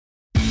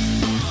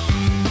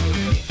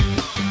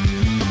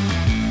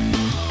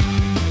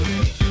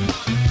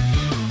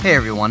Hey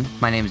everyone,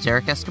 my name is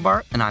Eric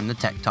Escobar, and I'm the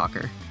Tech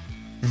Talker.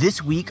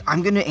 This week,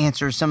 I'm going to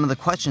answer some of the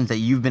questions that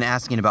you've been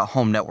asking about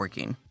home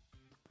networking.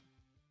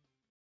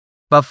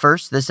 But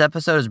first, this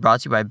episode is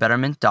brought to you by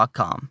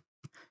Betterment.com.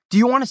 Do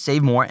you want to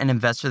save more and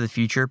invest for the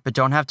future, but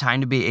don't have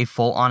time to be a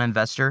full-on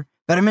investor?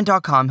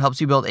 Betterment.com helps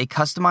you build a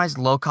customized,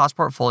 low-cost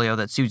portfolio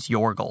that suits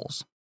your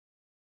goals.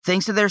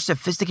 Thanks to their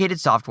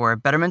sophisticated software,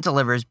 Betterment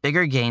delivers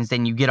bigger gains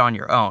than you get on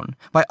your own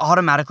by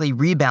automatically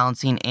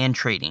rebalancing and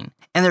trading,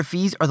 and their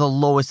fees are the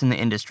lowest in the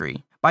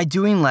industry. By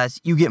doing less,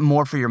 you get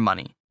more for your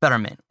money.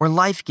 Betterment, where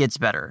life gets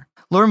better.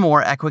 Learn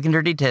more at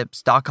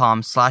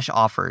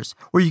quickanddirtytips.com/offers,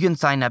 where you can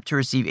sign up to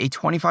receive a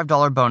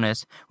 $25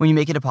 bonus when you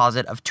make a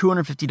deposit of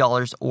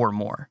 $250 or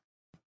more.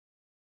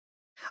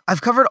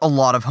 I've covered a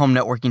lot of home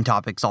networking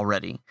topics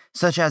already,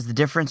 such as the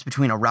difference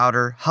between a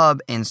router, hub,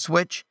 and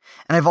switch,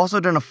 and I've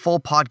also done a full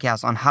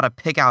podcast on how to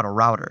pick out a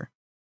router.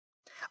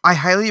 I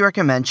highly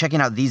recommend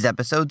checking out these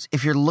episodes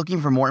if you're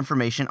looking for more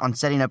information on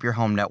setting up your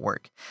home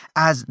network,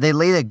 as they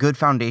lay a good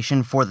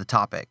foundation for the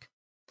topic.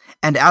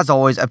 And as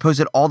always, I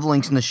posted all the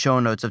links in the show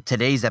notes of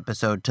today's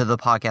episode to the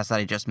podcast that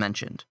I just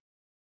mentioned.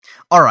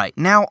 Alright,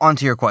 now on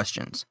to your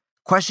questions.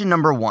 Question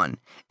number 1.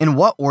 In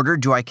what order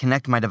do I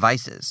connect my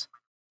devices?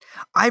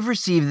 I've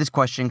received this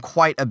question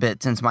quite a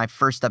bit since my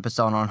first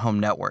episode on home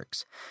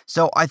networks,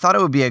 so I thought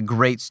it would be a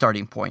great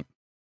starting point.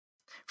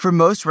 For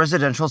most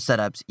residential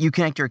setups, you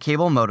connect your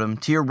cable modem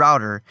to your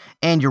router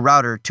and your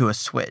router to a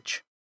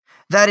switch.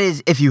 That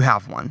is, if you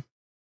have one.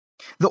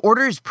 The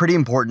order is pretty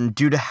important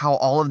due to how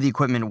all of the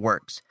equipment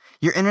works.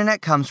 Your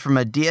internet comes from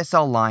a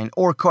DSL line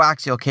or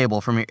coaxial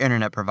cable from your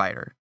internet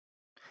provider.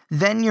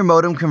 Then your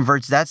modem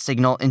converts that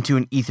signal into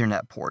an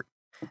Ethernet port.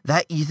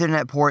 That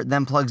Ethernet port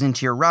then plugs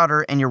into your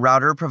router, and your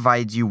router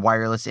provides you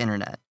wireless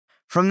internet.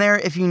 From there,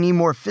 if you need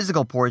more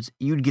physical ports,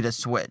 you'd get a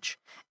switch.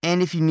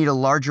 And if you need a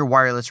larger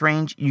wireless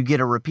range, you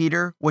get a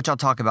repeater, which I'll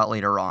talk about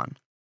later on.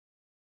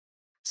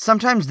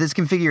 Sometimes this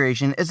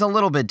configuration is a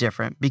little bit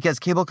different because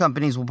cable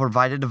companies will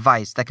provide a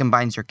device that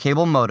combines your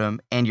cable modem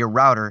and your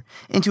router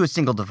into a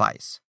single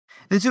device.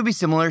 This would be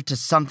similar to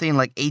something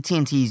like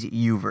AT&T's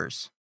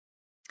U-verse.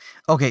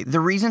 Okay,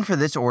 the reason for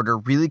this order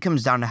really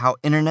comes down to how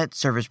internet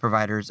service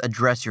providers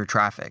address your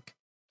traffic.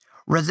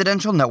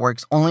 Residential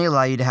networks only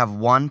allow you to have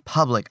one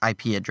public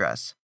IP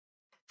address.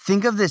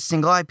 Think of this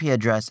single IP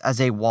address as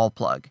a wall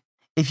plug.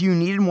 If you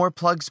needed more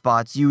plug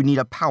spots, you would need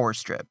a power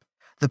strip.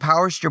 The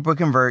power strip would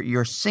convert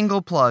your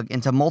single plug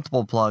into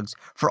multiple plugs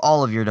for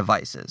all of your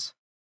devices.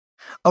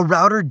 A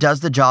router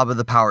does the job of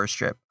the power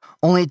strip,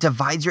 only it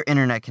divides your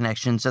internet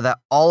connection so that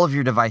all of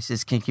your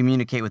devices can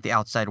communicate with the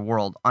outside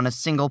world on a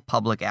single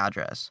public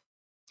address.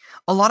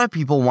 A lot of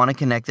people want to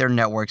connect their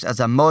networks as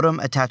a modem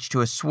attached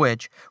to a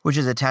switch, which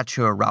is attached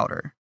to a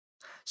router.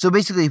 So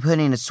basically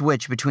putting a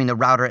switch between the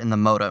router and the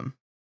modem.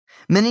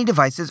 Many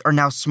devices are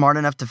now smart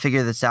enough to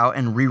figure this out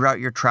and reroute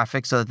your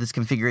traffic so that this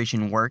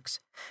configuration works.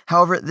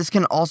 However, this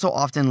can also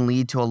often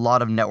lead to a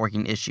lot of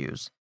networking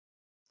issues.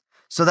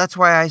 So that's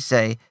why I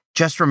say,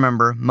 just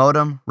remember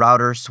modem,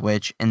 router,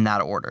 switch in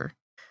that order.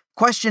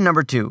 Question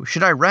number 2,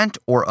 should I rent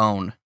or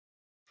own?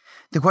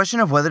 The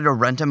question of whether to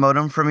rent a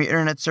modem from your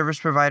internet service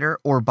provider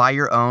or buy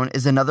your own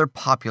is another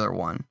popular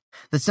one.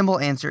 The simple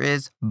answer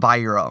is buy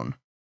your own.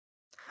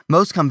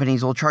 Most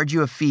companies will charge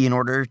you a fee in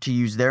order to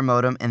use their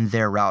modem and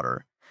their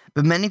router,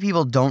 but many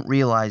people don't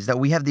realize that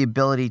we have the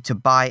ability to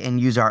buy and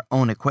use our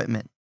own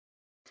equipment.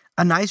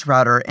 A nice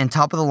router and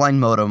top-of-the-line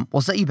modem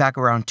will set you back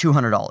around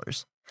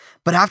 $200,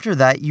 but after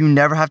that, you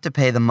never have to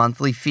pay the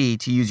monthly fee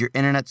to use your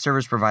internet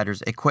service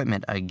provider's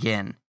equipment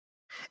again.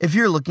 If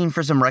you're looking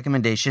for some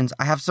recommendations,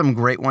 I have some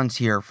great ones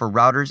here for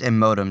routers and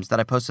modems that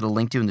I posted a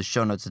link to in the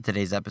show notes of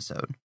today's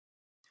episode.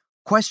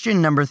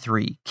 Question number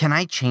 3, can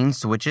I chain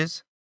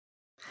switches?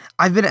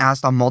 I've been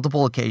asked on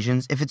multiple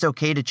occasions if it's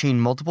okay to chain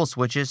multiple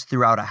switches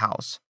throughout a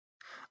house.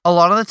 A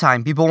lot of the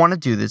time, people want to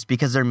do this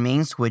because their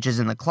main switch is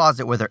in the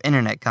closet where their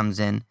internet comes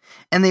in,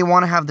 and they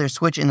want to have their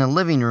switch in the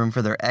living room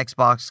for their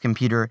Xbox,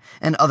 computer,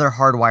 and other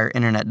hardwired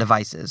internet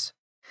devices.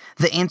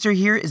 The answer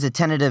here is a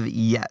tentative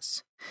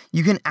yes.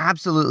 You can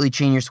absolutely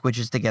chain your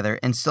switches together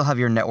and still have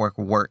your network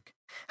work.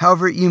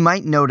 However, you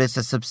might notice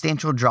a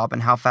substantial drop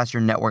in how fast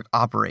your network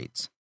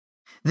operates.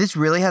 This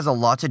really has a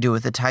lot to do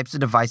with the types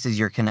of devices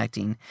you're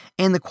connecting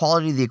and the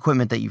quality of the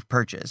equipment that you've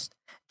purchased.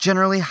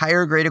 Generally,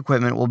 higher grade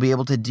equipment will be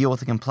able to deal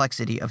with the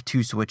complexity of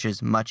 2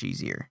 switches much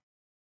easier.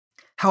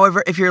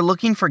 However, if you're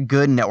looking for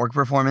good network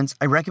performance,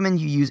 I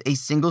recommend you use a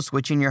single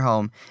switch in your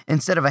home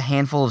instead of a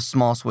handful of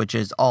small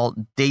switches all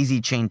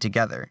daisy-chained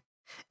together.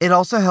 It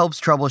also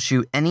helps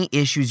troubleshoot any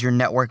issues your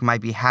network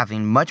might be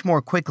having much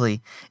more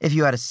quickly if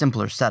you had a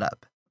simpler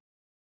setup.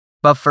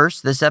 But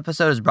first, this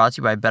episode is brought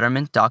to you by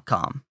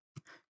Betterment.com.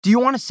 Do you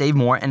want to save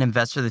more and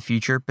invest for the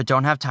future, but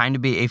don't have time to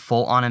be a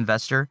full-on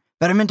investor?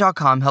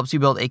 Betterment.com helps you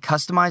build a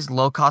customized,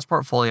 low-cost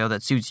portfolio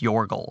that suits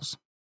your goals.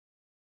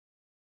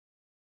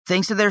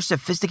 Thanks to their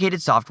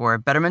sophisticated software,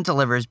 Betterment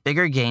delivers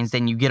bigger gains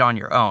than you get on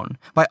your own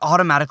by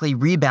automatically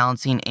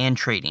rebalancing and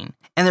trading,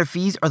 and their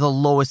fees are the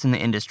lowest in the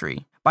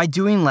industry. By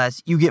doing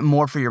less, you get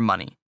more for your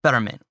money.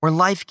 Betterment, where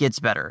life gets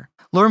better.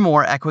 Learn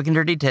more at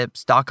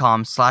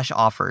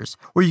quickanddirtytips.com/offers,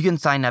 where you can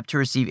sign up to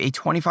receive a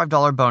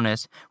 $25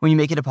 bonus when you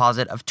make a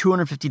deposit of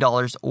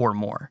 $250 or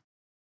more.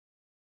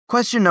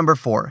 Question number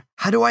 4.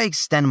 How do I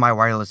extend my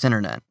wireless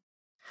internet?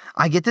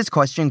 I get this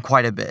question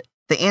quite a bit.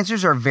 The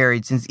answers are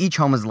varied since each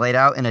home is laid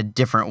out in a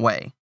different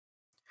way.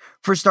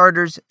 For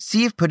starters,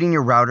 see if putting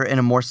your router in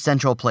a more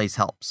central place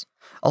helps.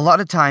 A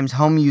lot of times,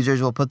 home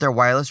users will put their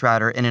wireless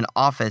router in an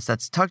office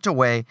that's tucked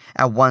away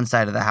at one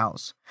side of the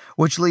house,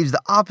 which leaves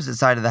the opposite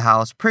side of the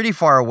house pretty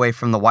far away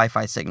from the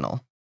Wi-Fi signal.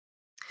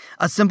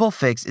 A simple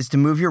fix is to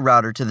move your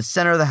router to the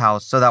center of the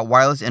house so that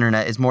wireless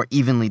internet is more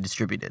evenly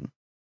distributed.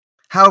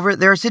 However,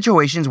 there are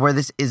situations where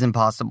this isn't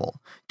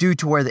possible, due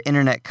to where the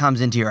internet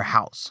comes into your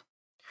house.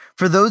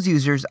 For those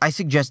users, I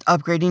suggest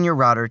upgrading your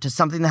router to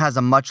something that has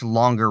a much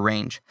longer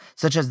range,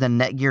 such as the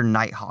Netgear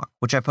Nighthawk,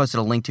 which I posted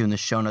a link to in the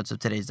show notes of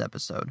today's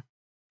episode.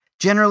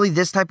 Generally,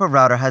 this type of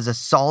router has a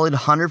solid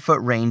 100-foot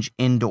range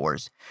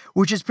indoors,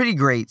 which is pretty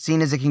great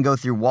seeing as it can go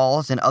through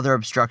walls and other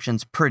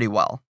obstructions pretty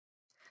well.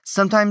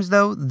 Sometimes,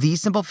 though,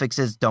 these simple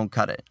fixes don't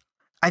cut it.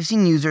 I've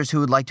seen users who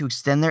would like to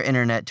extend their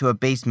internet to a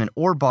basement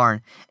or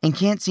barn and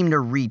can't seem to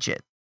reach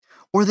it.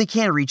 Or they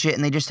can't reach it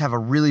and they just have a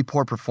really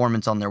poor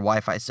performance on their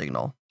Wi-Fi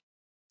signal.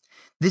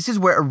 This is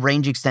where a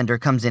range extender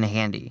comes in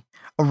handy.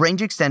 A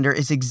range extender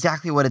is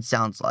exactly what it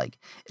sounds like.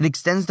 It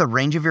extends the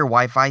range of your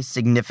Wi-Fi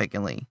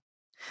significantly.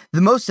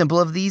 The most simple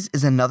of these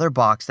is another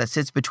box that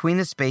sits between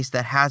the space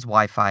that has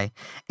Wi-Fi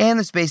and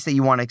the space that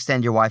you want to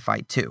extend your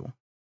Wi-Fi to.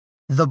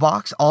 The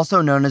box,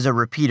 also known as a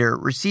repeater,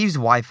 receives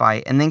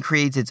Wi-Fi and then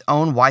creates its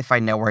own Wi-Fi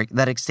network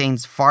that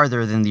extends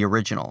farther than the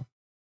original.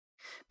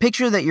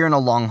 Picture that you're in a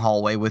long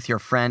hallway with your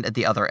friend at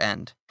the other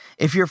end.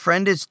 If your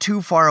friend is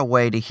too far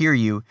away to hear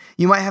you,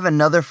 you might have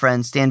another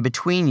friend stand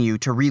between you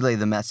to relay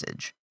the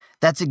message.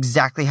 That's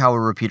exactly how a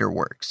repeater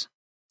works.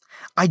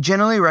 I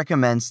generally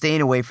recommend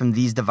staying away from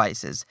these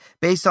devices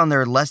based on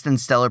their less than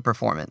stellar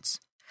performance.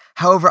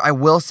 However, I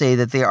will say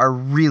that they are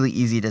really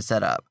easy to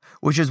set up,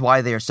 which is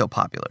why they are so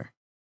popular.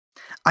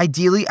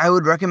 Ideally, I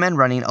would recommend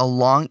running a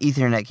long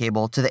Ethernet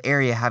cable to the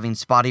area having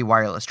spotty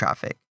wireless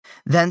traffic,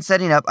 then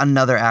setting up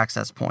another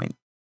access point.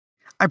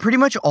 I pretty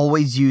much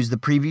always use the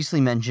previously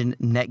mentioned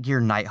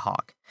Netgear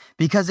Nighthawk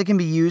because it can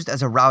be used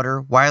as a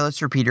router, wireless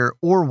repeater,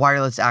 or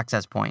wireless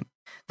access point.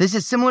 This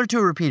is similar to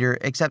a repeater,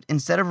 except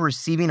instead of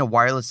receiving a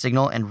wireless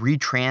signal and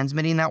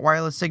retransmitting that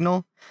wireless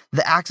signal,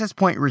 the access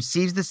point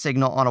receives the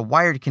signal on a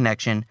wired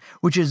connection,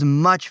 which is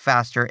much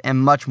faster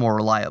and much more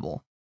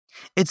reliable.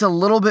 It's a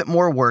little bit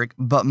more work,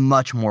 but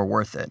much more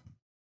worth it.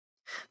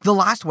 The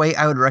last way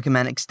I would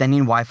recommend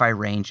extending Wi-Fi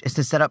range is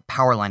to set up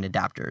power line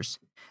adapters.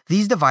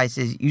 These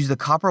devices use the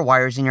copper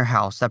wires in your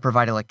house that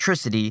provide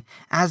electricity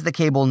as the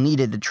cable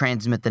needed to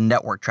transmit the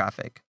network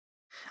traffic.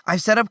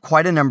 I've set up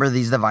quite a number of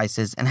these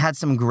devices and had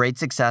some great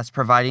success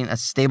providing a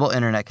stable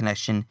internet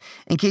connection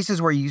in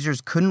cases where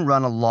users couldn't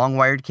run a long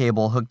wired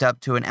cable hooked up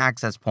to an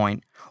access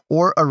point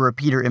or a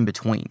repeater in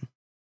between.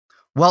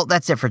 Well,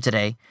 that's it for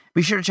today.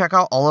 Be sure to check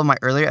out all of my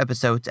earlier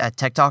episodes at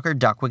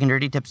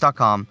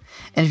techtalker.quickanddirtytips.com.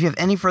 And if you have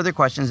any further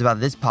questions about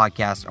this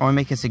podcast or want to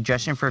make a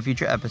suggestion for a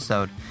future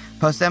episode,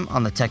 post them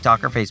on the Tech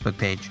Talker Facebook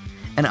page.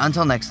 And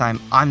until next time,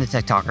 I'm the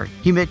Tech Talker.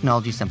 Keep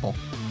technology simple.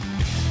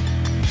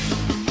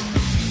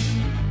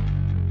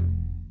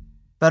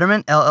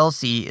 Betterment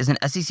LLC is an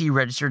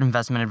SEC-registered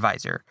investment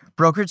advisor.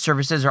 Brokerage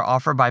services are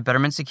offered by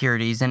Betterment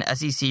Securities, an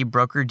SEC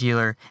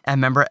broker-dealer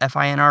and member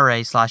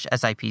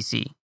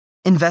FINRA/SIPC.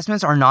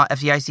 Investments are not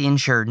FDIC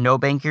insured. No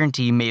bank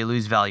guarantee may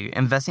lose value.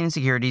 Investing in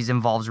securities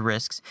involves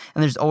risks,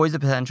 and there's always the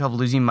potential of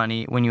losing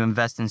money when you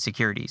invest in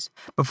securities.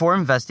 Before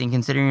investing,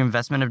 consider your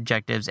investment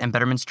objectives and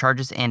Betterment's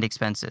charges and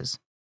expenses.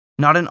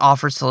 Not an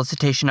offer,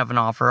 solicitation of an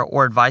offer,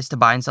 or advice to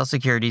buy and sell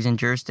securities in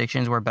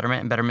jurisdictions where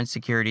Betterment and Betterment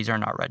Securities are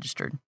not registered.